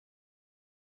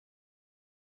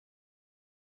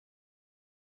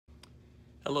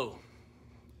Hello.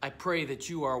 I pray that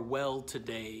you are well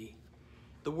today.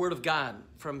 The Word of God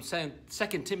from 2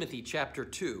 Timothy chapter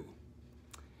 2.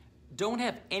 Don't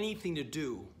have anything to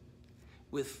do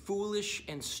with foolish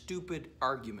and stupid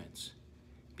arguments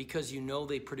because you know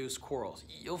they produce quarrels.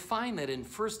 You'll find that in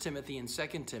 1 Timothy and 2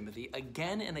 Timothy,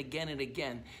 again and again and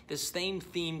again, the same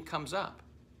theme comes up.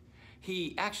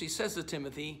 He actually says to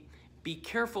Timothy, be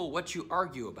careful what you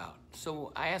argue about.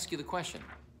 So I ask you the question,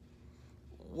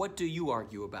 what do you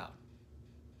argue about?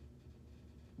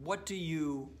 What do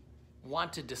you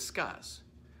want to discuss?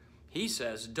 He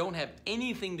says, don't have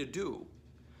anything to do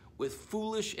with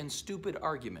foolish and stupid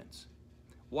arguments.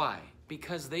 Why?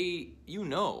 Because they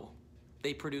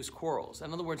produce quarrels.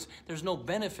 In other words, there's no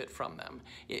benefit from them.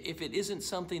 If it isn't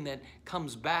something that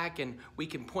comes back and we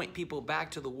can point people back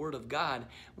to the Word of God,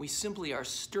 we simply are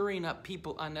stirring up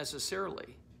people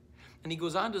unnecessarily. And he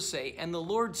goes on to say, and the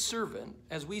Lord's servant,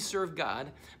 as we serve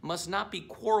God, must not be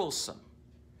quarrelsome,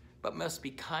 but must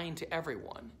be kind to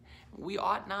everyone. We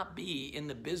ought not be in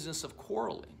the business of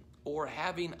quarreling or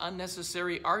having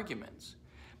unnecessary arguments.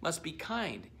 Must be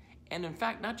kind, and in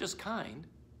fact, not just kind,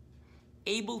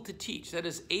 able to teach, that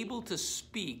is, able to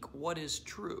speak what is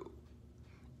true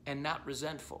and not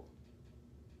resentful.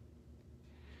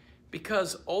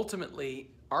 Because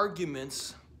ultimately,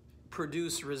 arguments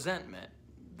produce resentment.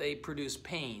 They produce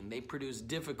pain, they produce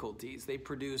difficulties, they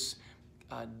produce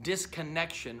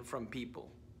disconnection from people.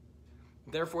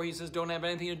 Therefore, he says, don't have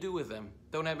anything to do with them.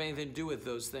 Don't have anything to do with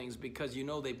those things because you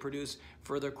know they produce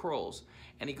further quarrels.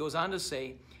 And he goes on to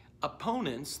say,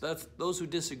 opponents, that's those who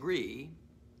disagree,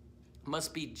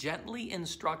 must be gently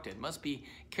instructed, must be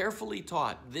carefully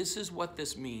taught. This is what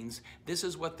this means. This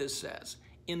is what this says.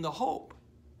 In the hope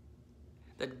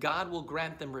that God will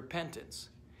grant them repentance,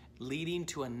 leading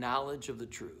to a knowledge of the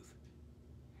truth.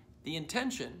 The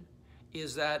intention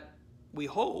is that we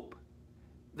hope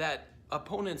that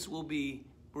opponents will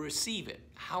receive it.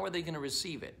 How are they going to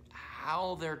receive it?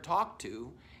 How they're talked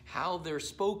to, how they're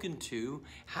spoken to,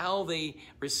 how they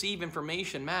receive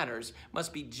information matters,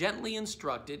 must be gently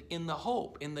instructed in the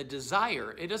hope, in the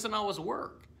desire. It doesn't always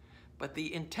work, but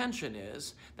the intention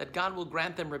is that God will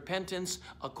grant them repentance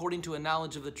according to a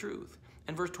knowledge of the truth.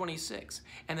 And verse 26,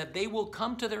 and that they will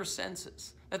come to their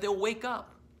senses, that they'll wake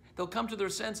up, they'll come to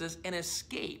their senses and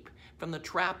escape from the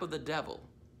trap of the devil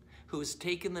who has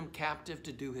taken them captive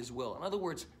to do his will. In other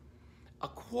words, a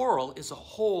quarrel is a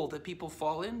hole that people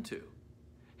fall into.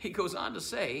 He goes on to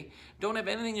say, don't have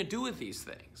anything to do with these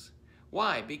things.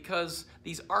 Why? Because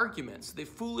these arguments, the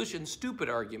foolish and stupid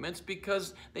arguments,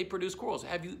 because they produce quarrels.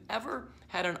 Have you ever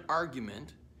had an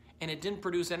argument and it didn't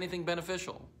produce anything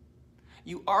beneficial?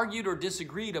 You argued or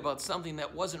disagreed about something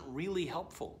that wasn't really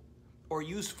helpful or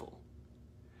useful.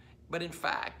 But in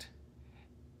fact,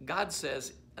 God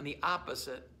says in the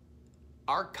opposite,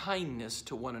 our kindness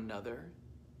to one another,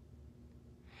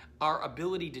 our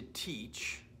ability to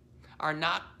teach, our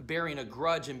not bearing a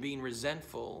grudge and being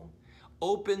resentful,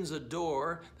 opens a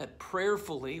door that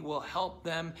prayerfully will help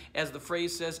them, as the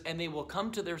phrase says, and they will come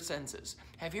to their senses.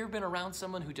 Have you ever been around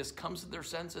someone who just comes to their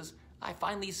senses? I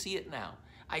finally see it now.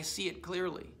 I see it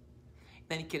clearly.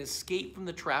 Then he can escape from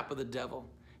the trap of the devil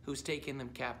who's taken them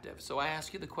captive. So I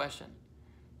ask you the question,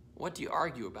 what do you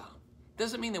argue about?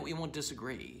 Doesn't mean that we won't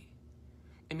disagree.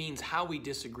 It means how we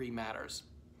disagree matters.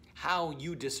 How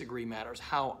you disagree matters.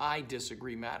 How I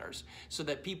disagree matters. So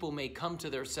that people may come to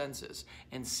their senses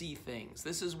and see things.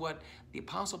 This is what the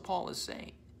Apostle Paul is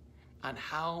saying on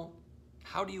how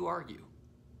do you argue?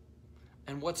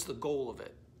 And what's the goal of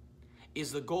it?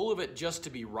 Is the goal of it just to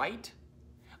be right?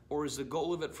 Or is the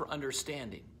goal of it for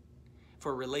understanding,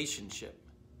 for relationship,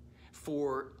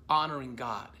 for honoring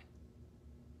God?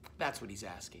 That's what he's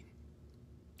asking.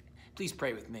 Please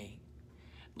pray with me.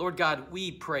 Lord God,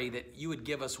 we pray that you would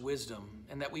give us wisdom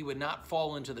and that we would not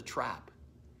fall into the trap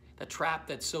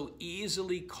that so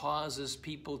easily causes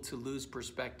people to lose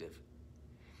perspective.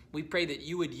 We pray that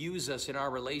you would use us in our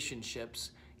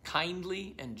relationships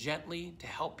kindly and gently to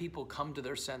help people come to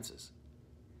their senses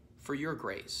for your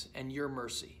grace and your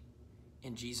mercy.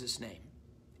 In Jesus' name,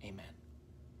 amen.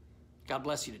 God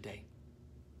bless you today.